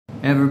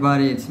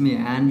Everybody, it's me,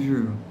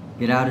 Andrew.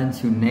 Get out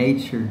into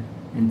nature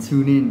and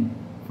tune in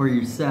for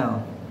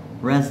yourself.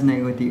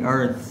 Resonate with the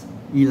Earth's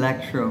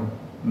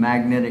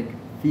electromagnetic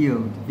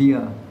field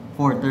via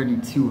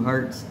 432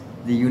 Hertz,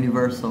 the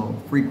universal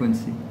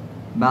frequency.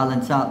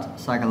 Balance out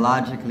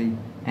psychologically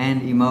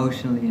and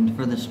emotionally, and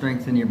further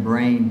strengthen your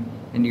brain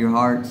and your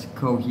heart's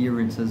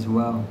coherence as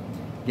well.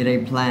 Get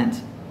a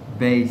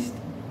plant-based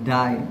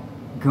diet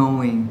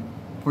going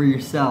for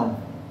yourself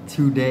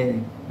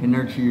today and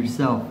nurture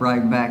yourself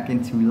right back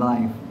into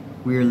life.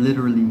 We are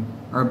literally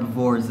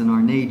herbivores in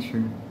our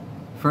nature.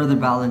 Further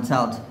balance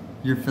out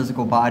your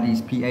physical body's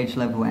pH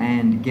level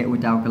and get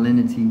with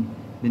alkalinity.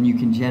 Then you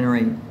can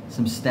generate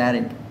some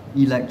static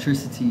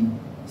electricity.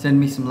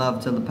 Send me some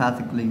love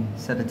telepathically.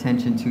 Set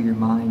attention to your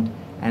mind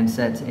and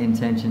set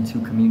intention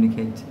to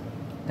communicate.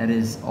 That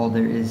is all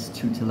there is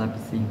to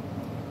telepathy.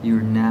 You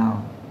are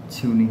now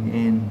tuning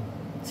in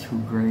to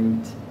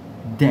great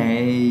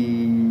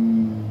days.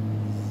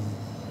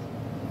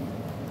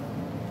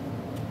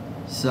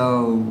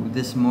 So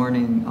this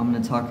morning I'm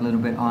going to talk a little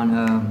bit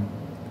on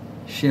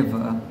Shiva.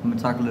 I'm going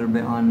to talk a little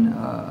bit on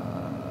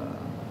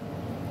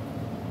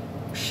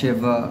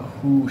Shiva,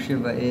 who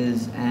Shiva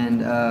is,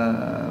 and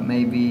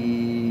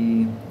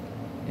maybe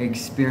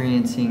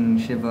experiencing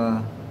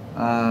Shiva,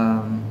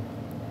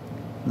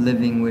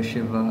 living with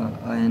Shiva,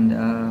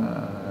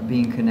 and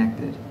being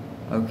connected.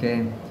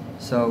 Okay,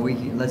 so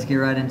let's get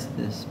right into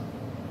this.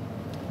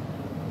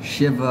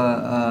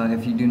 Shiva,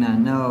 if you do not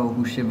know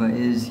who Shiva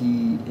is,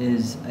 he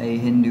is a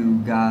Hindu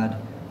god.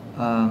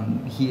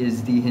 He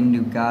is the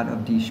Hindu god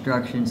of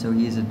destruction, so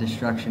he is a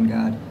destruction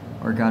god,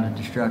 or god of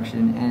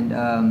destruction, and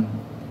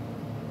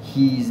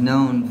he's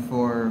known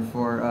for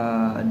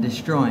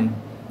destroying.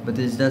 But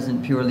this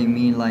doesn't purely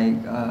mean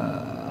like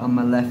a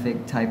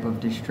malefic type of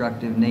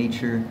destructive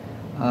nature.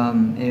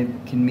 It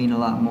can mean a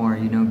lot more,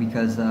 you know,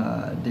 because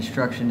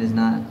destruction is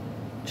not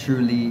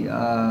truly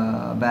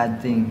a bad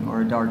thing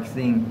or a dark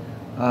thing.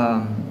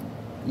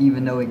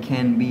 Even though it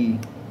can be,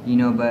 you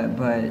know,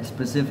 but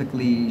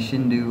specifically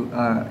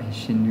Shiva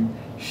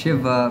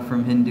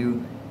from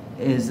Hindu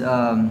is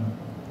a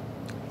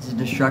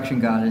destruction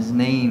god. His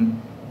name,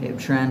 it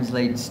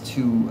translates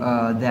to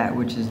that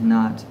which is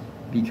not,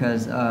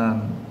 because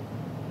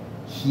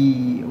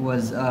he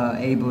was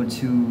able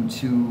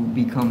to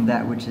become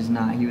that which is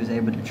not. He was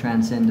able to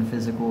transcend the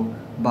physical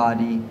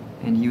body,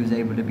 and he was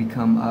able to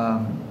become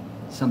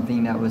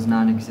something that was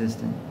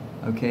non-existent,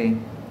 okay,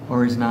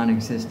 or is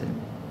non-existent.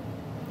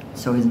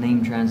 So his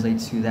name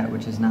translates to that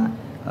which is not.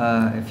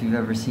 If you've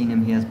ever seen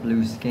him, he has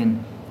blue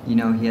skin. You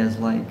know, he has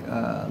like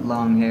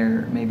long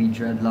hair, maybe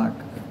dreadlock.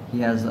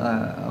 He has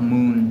a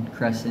moon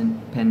crescent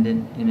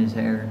pendant in his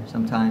hair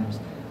sometimes.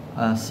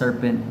 A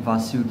serpent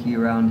Vasuki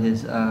around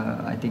his,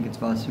 I think it's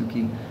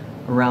Vasuki,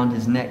 around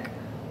his neck,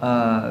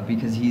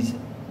 because he's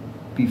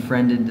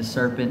befriended the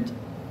serpent,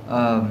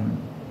 or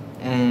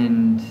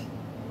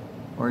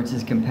it's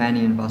his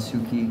companion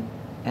Vasuki,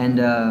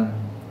 and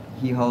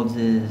he holds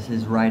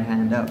his right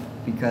hand up,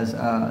 because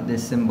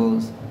this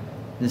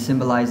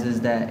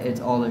symbolizes that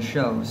it's all a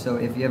show. So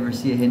if you ever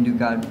see a Hindu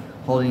god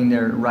holding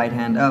their right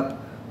hand up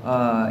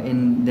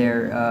in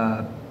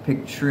their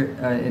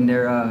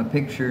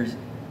pictures,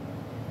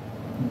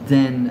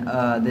 then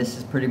this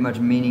is pretty much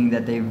meaning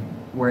that they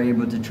were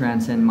able to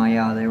transcend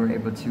Maya. They were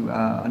able to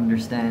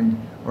understand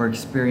or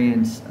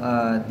experience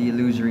the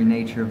illusory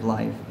nature of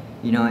life,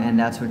 you know, and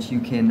that's what you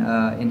can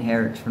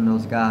inherit from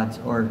those gods,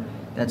 or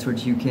that's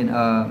what you can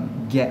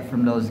get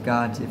from those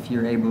gods if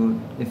you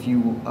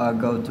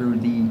go through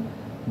the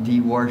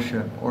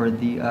worship or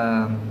the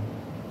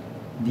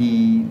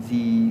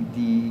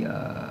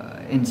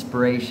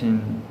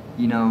inspiration,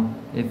 you know,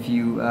 if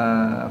you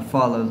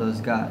follow those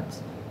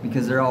gods,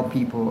 because they're all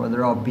people, or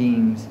they're all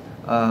beings.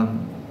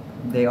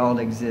 They all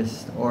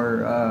exist,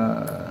 or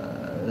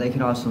they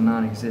can also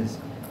not exist,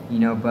 you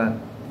know, but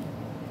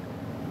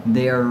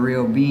they are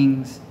real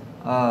beings.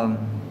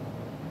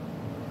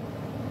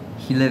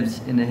 He lives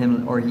in the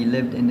he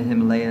lived in the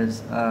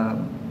Himalayas.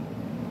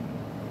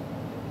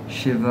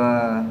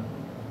 Shiva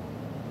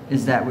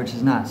is that which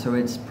is not. So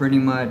it's pretty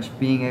much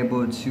being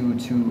able to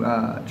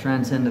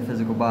transcend the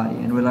physical body.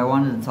 And what I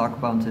wanted to talk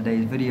about in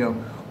today's video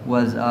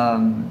was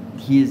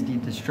he is the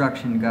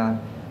destruction god.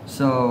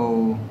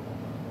 So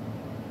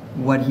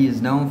what he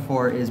is known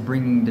for is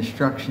bringing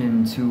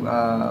destruction to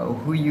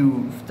who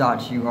you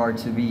thought you are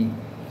to be.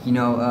 You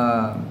know,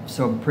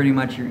 so pretty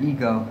much your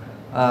ego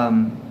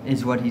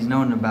is what he's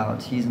known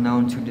about. He's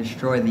known to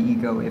destroy the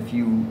ego if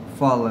you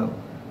follow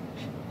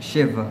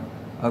Shiva,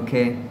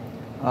 okay?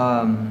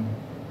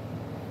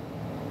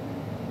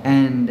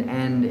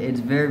 And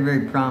it's very,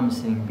 very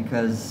promising,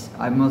 because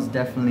I most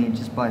definitely,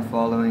 just by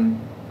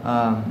following,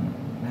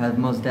 have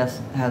most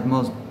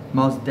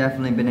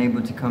definitely been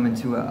able to come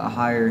into a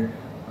higher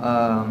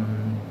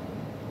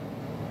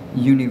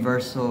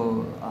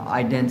universal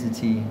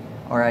identity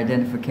or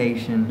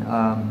identification,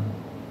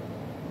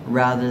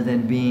 rather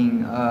than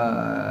being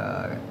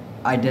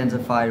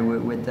identified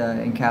with the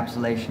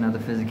encapsulation of the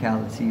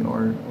physicality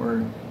or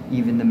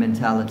even the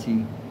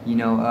mentality.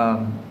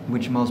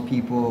 which most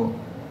people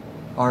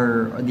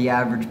the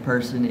average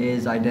person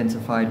is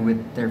identified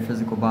with their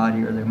physical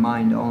body or their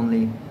mind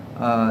only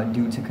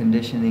due to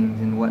conditionings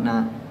and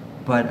whatnot.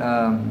 But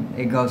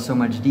it goes so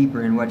much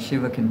deeper, and what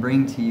Shiva can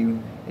bring to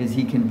you is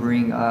he can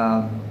bring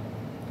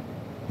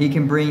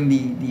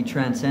the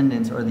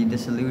transcendence or the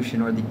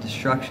dissolution or the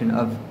destruction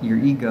of your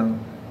ego.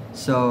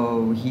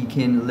 So he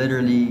can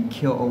literally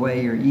kill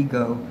away your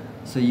ego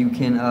so you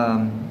can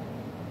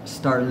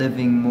start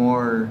living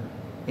more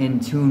in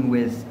tune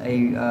with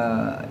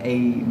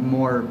a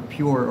more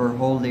pure or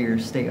holier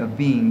state of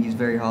being. He's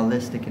very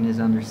holistic in his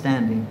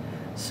understanding,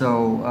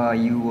 so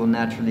you will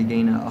naturally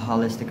gain a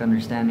holistic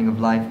understanding of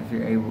life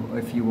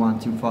if you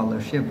want to follow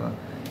Shiva.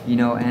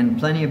 And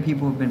plenty of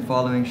people have been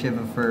following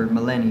Shiva for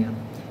millennia.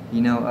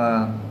 He's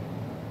a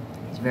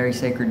very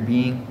sacred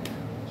being.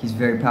 He's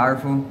very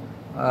powerful.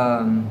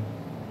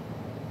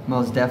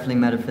 Most definitely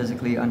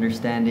metaphysically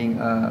understanding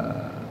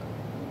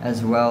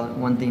as well.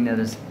 One thing that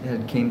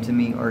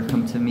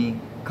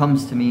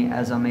comes to me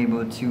as I'm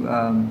able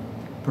to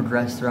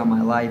progress throughout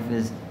my life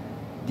is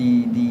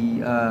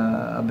the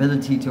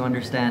ability to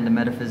understand the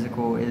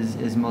metaphysical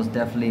is most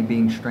definitely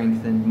being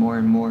strengthened more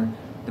and more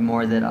the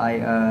more that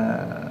I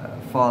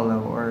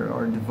follow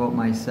or devote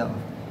myself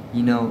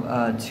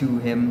to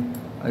him.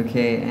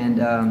 Okay,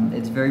 and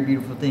it's a very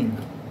beautiful thing.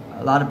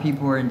 A lot of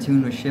people are in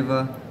tune with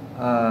Shiva,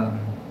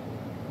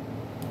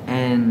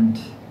 and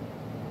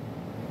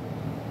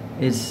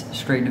it's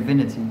straight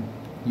divinity,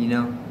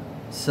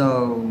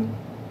 so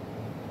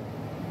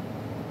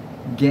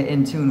get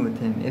in tune with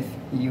him if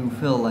you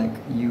feel like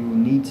you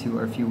need to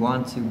or if you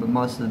want to. But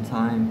most of the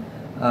time,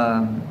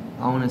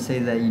 I want to say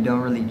that you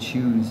don't really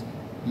choose.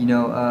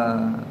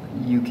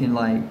 You can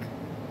like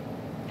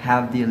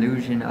have the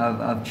illusion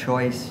of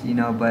choice,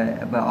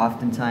 but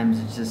oftentimes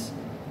it's just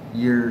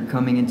you're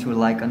coming into a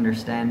like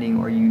understanding,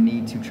 or you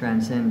need to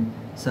transcend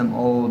some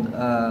old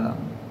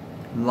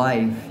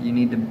life. You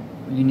need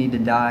to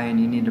die, and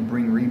you need to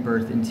bring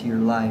rebirth into your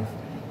life,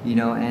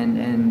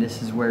 and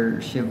this is where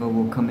Shiva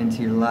will come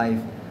into your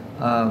life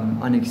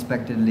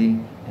unexpectedly,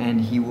 and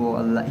he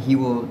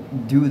will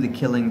do the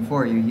killing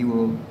for you. He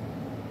will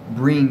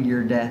bring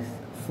your death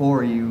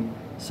for you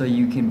so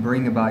you can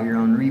bring about your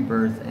own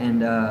rebirth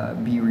and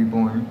be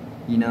reborn,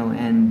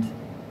 and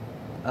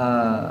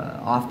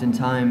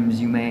oftentimes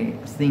you may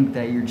think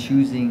that you're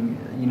choosing,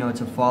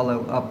 to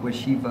follow up with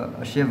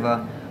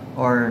Shiva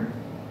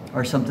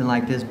or something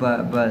like this,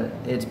 but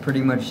it's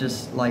pretty much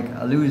just like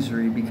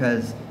illusory,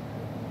 because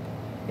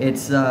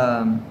it's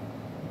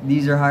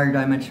these are higher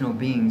dimensional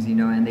beings,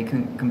 and they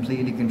can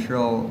completely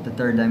control the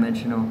third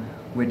dimensional,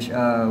 which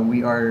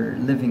we are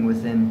living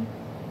within,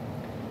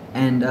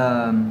 and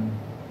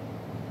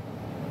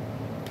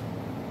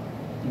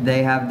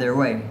they have their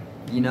way,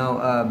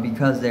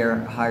 because they're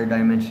higher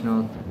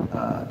dimensional,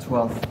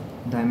 12th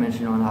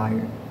dimensional and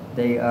higher.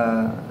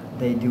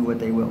 They do what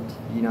they will.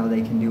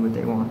 They can do what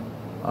they want.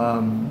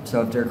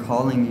 So if they're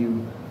calling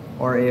you,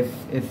 or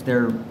if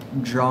they're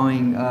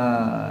drawing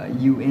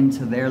you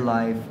into their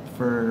life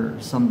for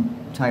some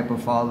type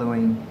of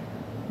following,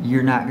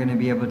 you're not going to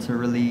be able to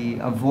really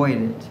avoid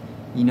it.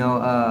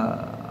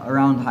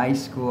 Around high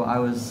school, I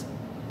was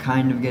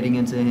kind of getting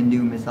into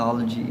Hindu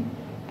mythology,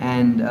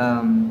 and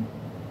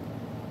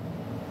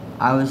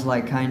I was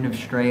like kind of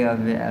stray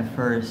of it at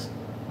first.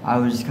 I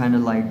was just kind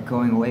of like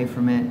going away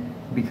from it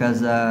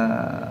because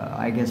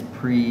I guess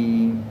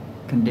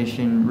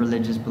pre-conditioned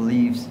religious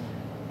beliefs,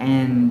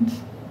 and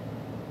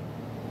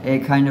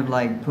it kind of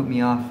like put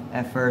me off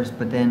at first,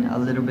 but then a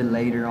little bit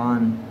later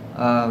on,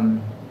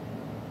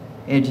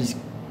 it just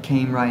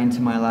came right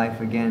into my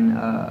life again,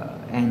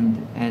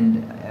 and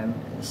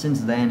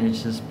since then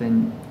it's just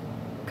been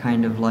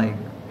kind of like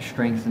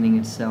strengthening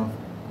itself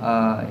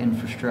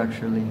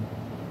infrastructurally.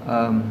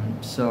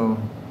 So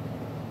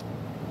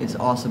it's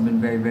also been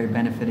very, very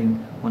benefiting.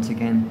 Once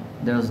again,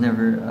 there was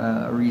never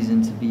a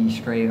reason to be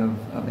stray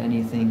of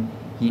anything,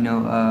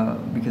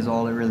 because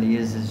all it really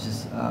is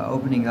just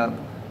opening up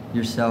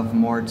yourself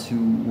more to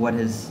what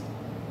has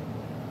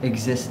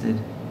existed,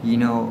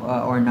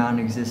 or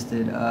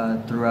non-existed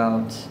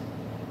throughout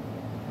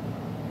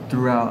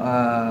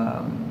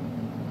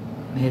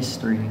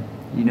history,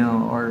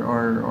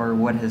 or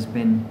what has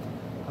been.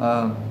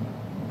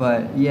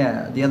 But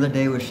yeah, the other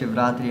day was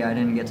Shivratri. I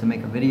didn't get to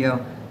make a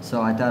video,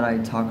 so I thought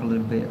I'd talk a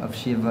little bit of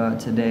Shiva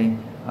today.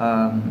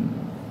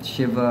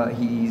 Shiva,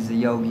 he's a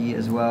yogi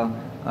as well.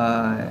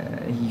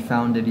 He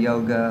founded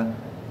yoga,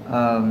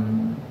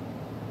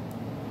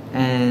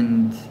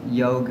 and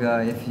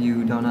yoga, if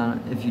you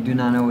do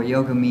not know what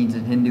yoga means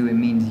in Hindu, it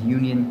means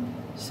union.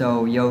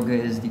 So yoga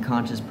is the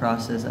conscious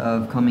process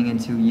of coming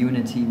into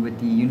unity with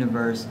the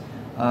universe,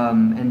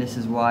 and this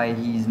is why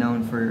he's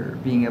known for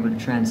being able to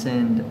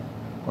transcend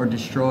or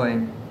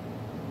destroy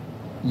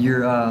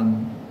your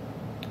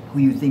who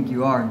you think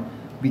you are,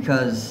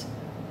 because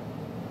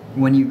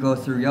when you go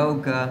through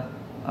yoga,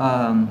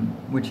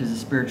 which is a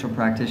spiritual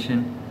practice,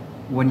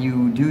 when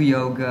you do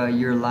yoga,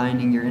 you're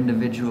aligning your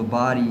individual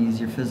bodies,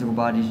 your physical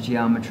body's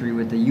geometry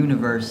with the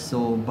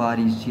universal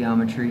body's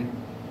geometry,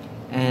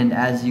 And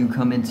as you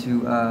come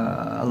into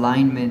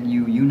alignment,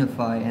 you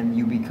unify and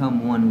you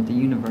become one with the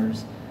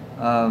universe,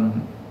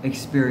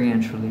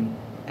 experientially.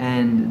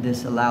 And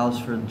this allows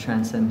for the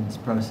transcendence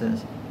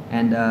process.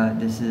 And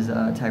this is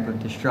a type of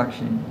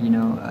destruction. You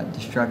know,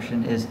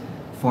 destruction is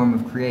a form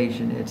of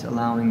creation. It's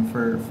allowing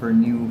for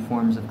new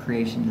forms of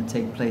creation to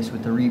take place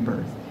with the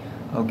rebirth,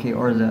 okay,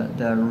 or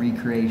the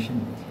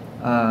recreation.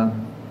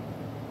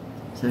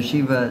 So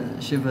Shiva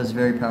is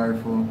very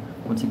powerful.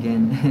 Once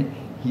again,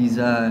 he's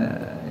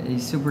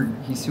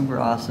super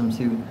awesome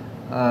too.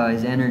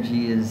 His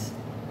energy is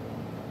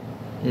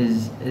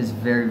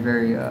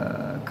very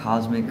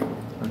cosmic.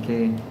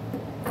 Okay,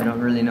 I don't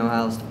really know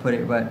how else to put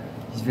it, but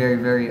he's very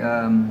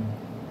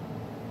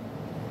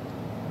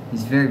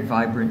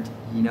vibrant.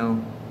 You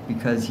know,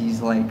 because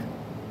he's like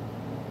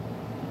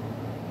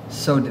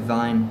so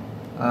divine.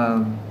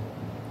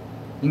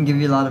 He can give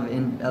you a lot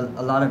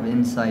of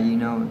insight, you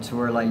know, to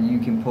where like you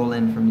can pull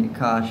in from the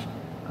Akash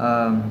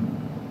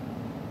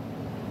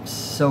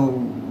so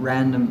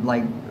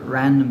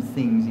random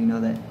things, you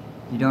know, that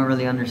you don't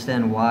really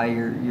understand why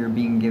you're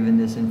being given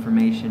this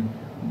information,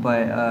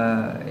 but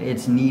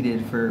it's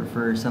needed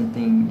for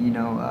something, you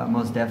know,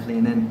 most definitely.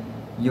 And then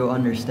you'll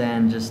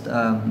understand just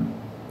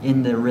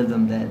in the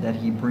rhythm that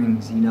he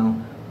brings, you know,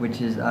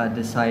 which is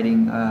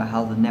deciding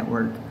how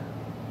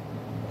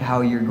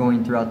you're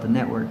going throughout the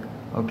network.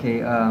 Okay,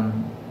 the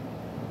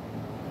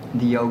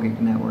yogic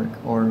network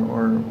or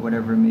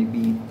whatever it may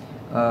be,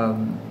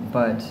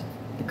 but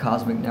the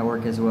cosmic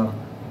network as well.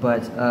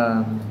 But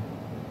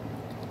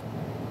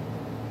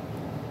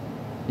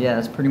yeah,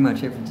 that's pretty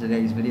much it for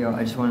today's video.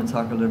 I just want to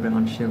talk a little bit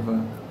on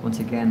Shiva once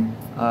again.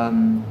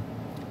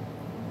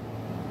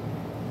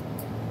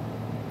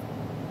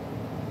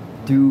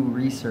 Do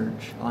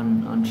research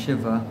on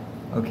Shiva,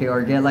 okay,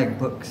 or get like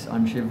books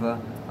on Shiva.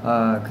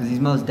 Because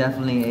he's most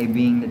definitely a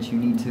being that you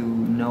need to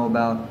know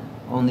about,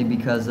 only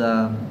because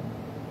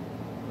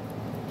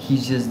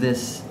he's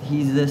this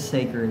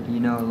sacred,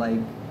 you know, like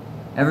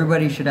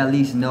everybody should at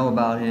least know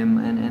about him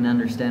and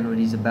understand what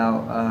he's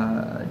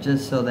about,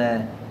 just so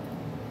that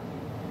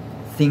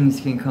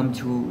things can come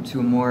to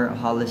a more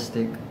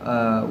holistic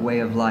way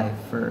of life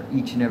for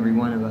each and every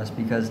one of us,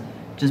 because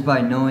just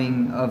by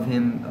knowing of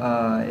him,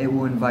 it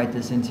will invite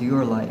this into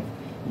your life.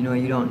 You know,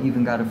 you don't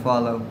even got to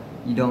follow.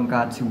 You don't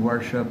got to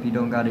worship, you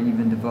don't got to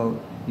even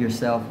devote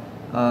yourself.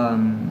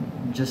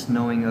 Just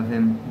knowing of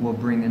him will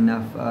bring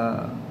enough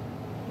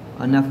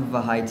of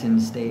a heightened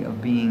state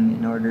of being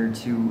in order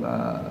to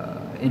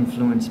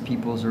influence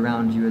peoples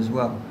around you as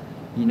well,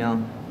 you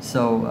know.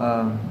 So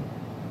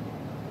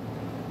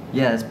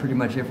yeah, that's pretty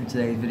much it for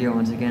today's video.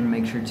 Once again,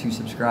 make sure to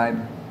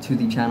subscribe to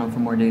the channel for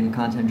more daily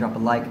content. Drop a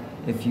like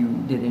if you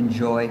did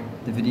enjoy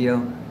the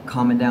video.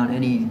 Comment down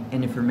any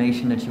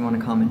information that you want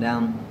to comment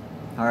down.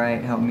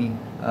 Alright, help me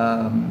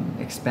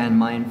expand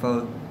my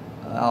info.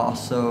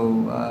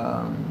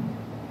 Also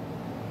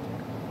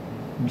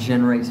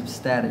generate some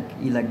static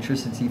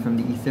electricity from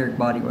the etheric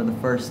body, or the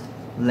first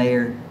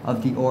layer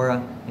of the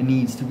aura. It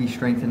needs to be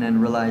strengthened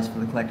and realized for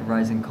the collective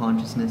rising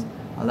consciousness.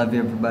 I love you,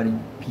 everybody.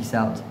 Peace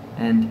out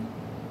and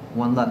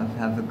one love.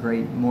 Have a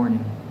great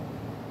morning.